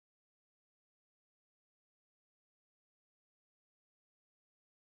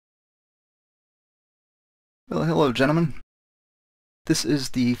Well, hello gentlemen. This is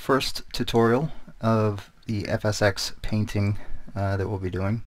the first tutorial of the FSX painting that we'll be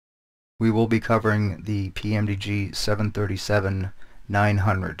doing. We will be covering the PMDG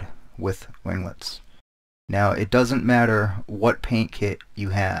 737-900 with winglets. Now it doesn't matter what paint kit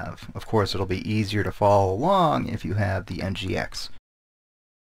you have. Of course it'll be easier to follow along if you have the NGX.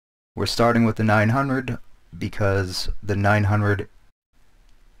 We're starting with the 900 because the 900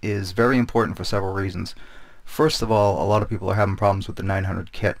 is very important for several reasons. First of all, a lot of people are having problems with the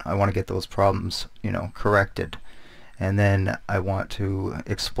 900 kit. I want to get those problems, corrected. And then I want to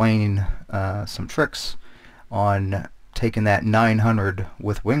explain some tricks on taking that 900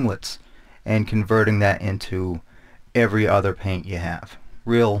 with winglets and converting that into every other paint you have.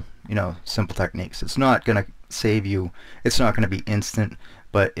 Real, simple techniques. It's not going to save you, it's not going to be instant,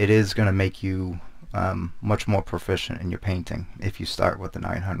 but it is going to make you much more proficient in your painting if you start with the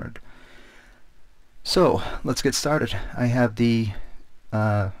 900. So let's get started. I have the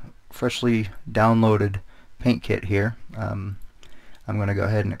freshly downloaded paint kit here. I'm going to go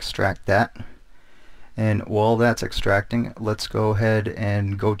ahead and extract that, and while that's extracting, let's go ahead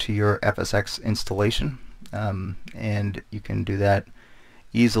and go to your FSX installation, and you can do that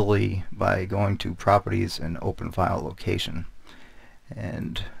easily by going to Properties and Open File Location.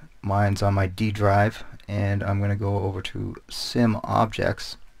 And mine's on my D drive, and I'm going to go over to Sim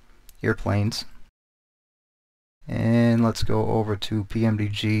Objects, Airplanes, and let's go over to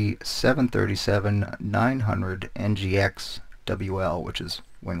PMDG 737-900 NGX WL, which is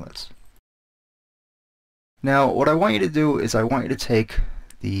winglets. Now what I want you to do is I want you to take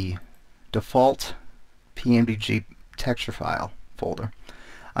the default PMDG texture file folder.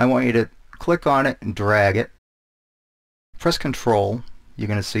 I want you to click on it and drag it. Press Control. You're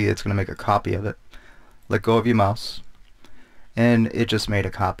going to see it's going to make a copy of it. Let go of your mouse, and it just made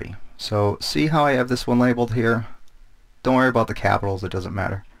a copy. So see how I have this one labeled here? Don't worry about the capitals, it doesn't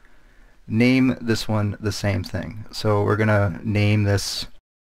matter. Name this one the same thing. So we're going to name this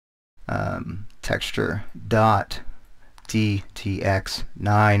texture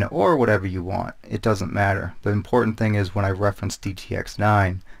 .DTX9 or whatever you want. It doesn't matter. The important thing is when I reference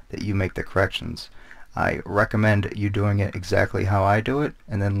DTX9 that you make the corrections. I recommend you doing it exactly how I do it,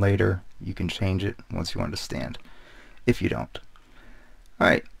 and then later you can change it once you understand, if you don't.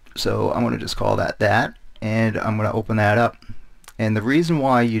 Alright, so I'm going to just call that, and I'm going to open that up. And the reason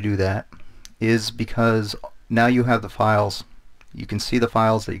why you do that is because now you have the files. You can see the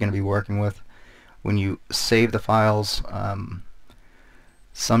files that you're going to be working with. When you save the files,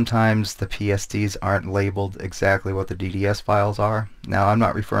 sometimes the PSDs aren't labeled exactly what the DDS files are. Now I'm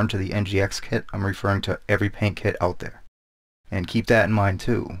not referring to the NGX kit, I'm referring to every paint kit out there. And keep that in mind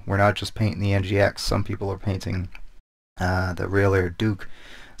too. We're not just painting the NGX. Some people are painting the Real Air Duke.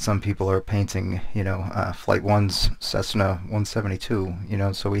 Some people are painting, Flight 1's Cessna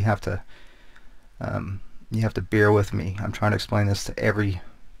 172. So we have to, you have to bear with me. I'm trying to explain this to every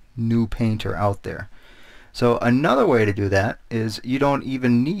new painter out there. So another way to do that is you don't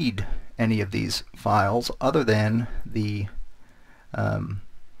even need any of these files other than the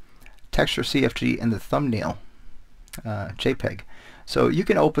texture.cfg and the thumbnail JPEG. So you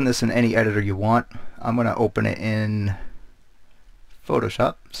can open this in any editor you want. I'm going to open it in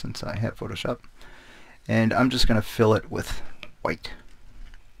Photoshop, since I have Photoshop, and I'm just going to fill it with white.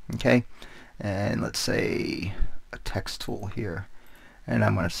 Okay, and let's say a text tool here, and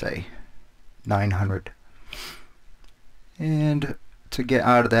I'm going to say 900. And to get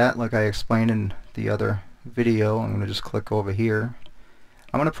out of that, like I explained in the other video, I'm going to just click over here.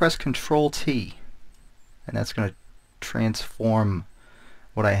 I'm going to press Control T, and that's going to transform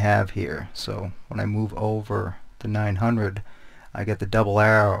what I have here. So when I move over the 900, I get the double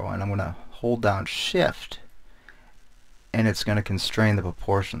arrow, and I'm going to hold down Shift, and it's going to constrain the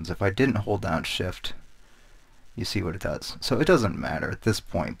proportions. If I didn't hold down Shift, you see what it does. So it doesn't matter at this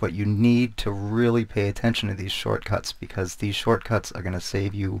point, but you need to really pay attention to these shortcuts, because these shortcuts are going to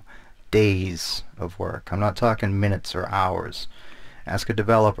save you days of work. I'm not talking minutes or hours. Ask a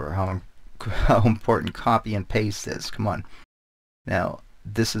developer how important copy and paste is. Come on. Now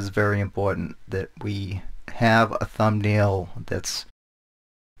this is very important that we have a thumbnail that's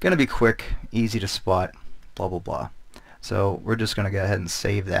going to be quick, easy to spot, blah blah blah. So we're just going to go ahead and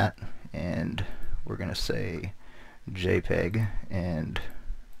save that, and we're going to say JPEG, and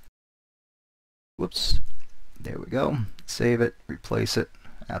whoops, there we go. Save it, replace it,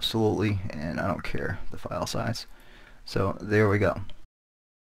 absolutely, and I don't care the file size. So there we go.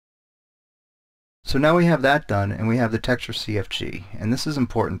 So now we have that done, and we have the texture CFG, and this is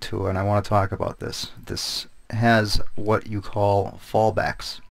important too, and I want to talk about this. This has what you call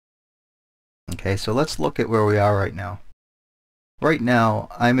fallbacks. Okay, so let's look at where we are right now. Right now,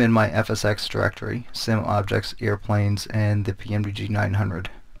 I'm in my FSX directory, sim objects, airplanes, and the PMDG 900,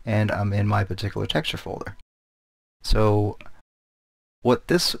 and I'm in my particular texture folder. So what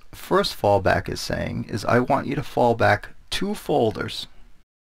this first fallback is saying is I want you to fall back 2 folders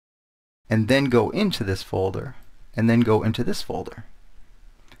and then go into this folder and then go into this folder.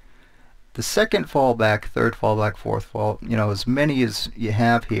 The second fallback, third fallback, fourth fall, as many as you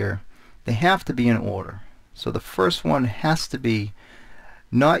have here, they have to be in order. So the first one has to be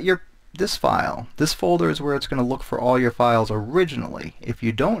not this file. This folder is where it's going to look for all your files originally. If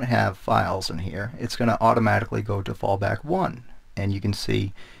you don't have files in here, it's going to automatically go to fallback 1. And you can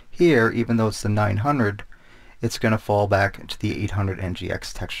see here, even though it's the 900, it's going to fall back to the 800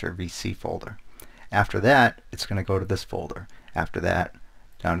 NGX texture VC folder. After that, it's going to go to this folder. After that,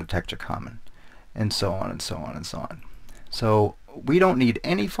 down to texture common, and so on and so on and so on. So we don't need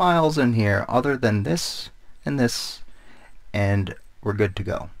any files in here other than this, and we're good to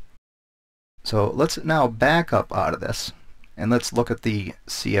go. So let's now back up out of this, and let's look at the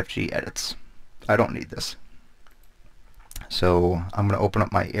CFG edits. I don't need this. So I'm going to open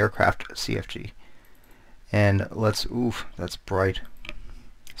up my Aircraft.cfg. And let's, oof, that's bright.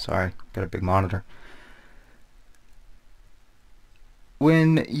 Sorry, got a big monitor.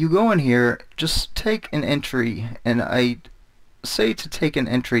 When you go in here, just take an entry, and I say to take an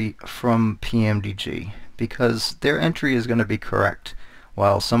entry from PMDG, because their entry is going to be correct,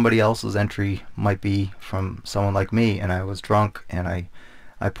 while somebody else's entry might be from someone like me, and I was drunk, and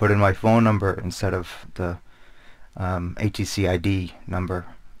I put in my phone number instead of the ATC ID number.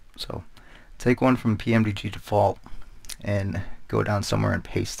 So take one from PMDG default and go down somewhere and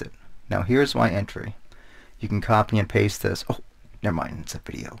paste it. Now here's my entry. You can copy and paste this. Oh, never mind, it's a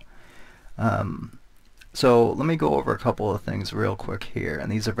video. So let me go over a couple of things real quick here,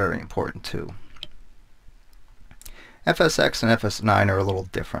 and these are very important too. FSX and FS9 are a little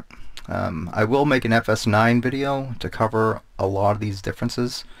different. I will make an FS9 video to cover a lot of these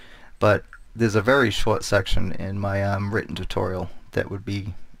differences, but there's a very short section in my written tutorial that would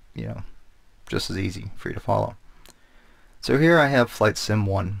be, just as easy for you to follow. So here I have Flight Sim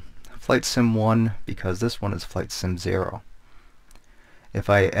 1. Flight Sim 1 because this one is Flight Sim 0. If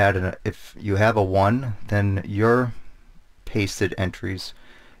I add if you have a 1, then your pasted entries,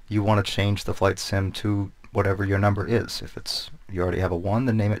 you want to change the flight sim to whatever your number is. If you already have a 1,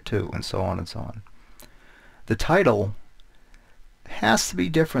 then name it 2, and so on and so on. The title has to be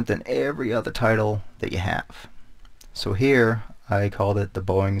different than every other title that you have. So here I called it the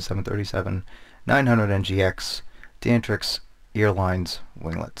Boeing 737-900 NGX DanTrix Airlines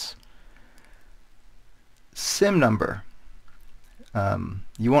Winglets. Sim number.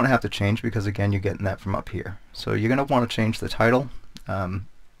 You won't have to change because again you're getting that from up here. So you're going to want to change the title.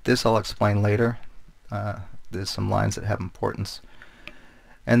 This I'll explain later. There's some lines that have importance.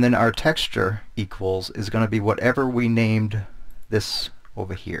 And then our texture equals is going to be whatever we named this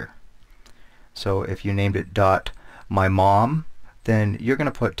over here. So if you named it dot my mom, then you're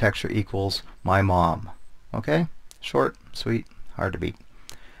going to put texture equals my mom. Okay? Short, sweet, hard to beat.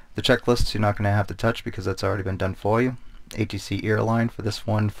 The checklists you're not going to have to touch because that's already been done for you. ATC airline for this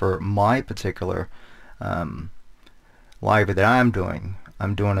one. For my particular library that I'm doing a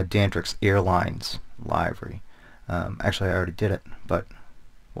DanTrix Airlines library. Actually I already did it, but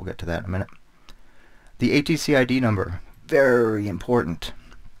we'll get to that in a minute. The ATC ID number, very important.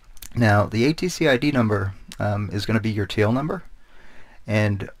 Now the ATC ID number is going to be your tail number,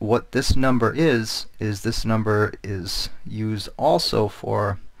 and what this number is this number is used also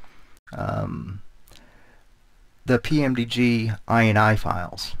for the PMDG INI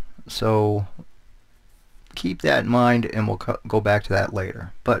files. So keep that in mind, and we'll go back to that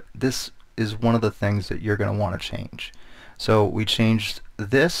later. But this is one of the things that you're going to want to change. So we changed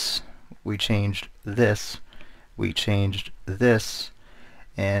this, we changed this, we changed this,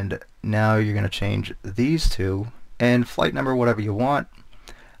 and now you're going to change these two, and flight number whatever you want.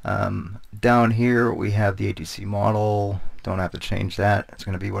 Down here we have the ATC model. Don't have to change that. It's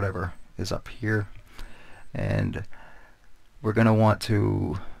going to be whatever is up here. And we're going to want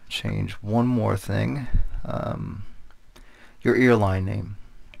to change one more thing, your airline name,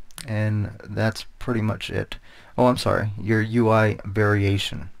 and that's pretty much it. Oh, I'm sorry, your UI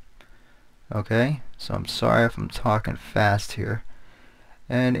variation. Okay, so I'm sorry if I'm talking fast here.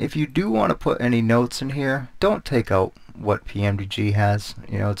 And if you do want to put any notes in here, don't take out what PMDG has.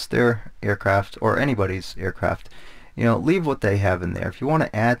 It's their aircraft, or anybody's aircraft. Leave what they have in there. If you want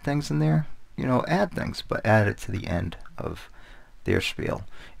to add things in there, add things, but add it to the end of their spiel.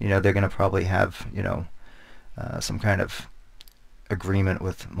 They're going to probably have, some kind of agreement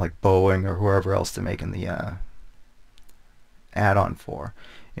with like Boeing or whoever else they're making the add-on for.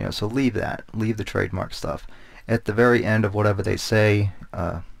 You know, so leave that. Leave the trademark stuff. At the very end of whatever they say,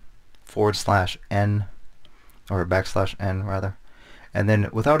 /n or /n rather, and then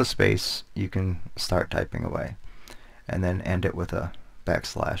without a space you can start typing away, and then end it with a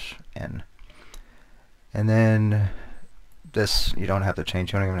 /n. And then this you don't have to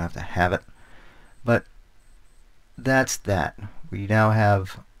change. You don't even have to have it. But that's that. We now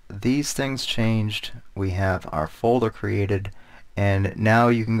have these things changed. We have our folder created, and now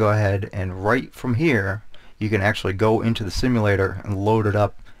you can go ahead and right from here you can actually go into the simulator and load it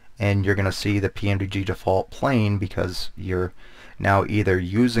up, and you're going to see the PMDG default plane because you're now either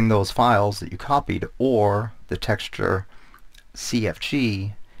using those files that you copied or the texture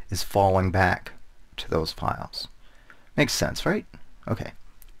CFG is falling back to those files. Makes sense, right? Okay,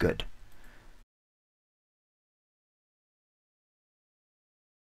 good.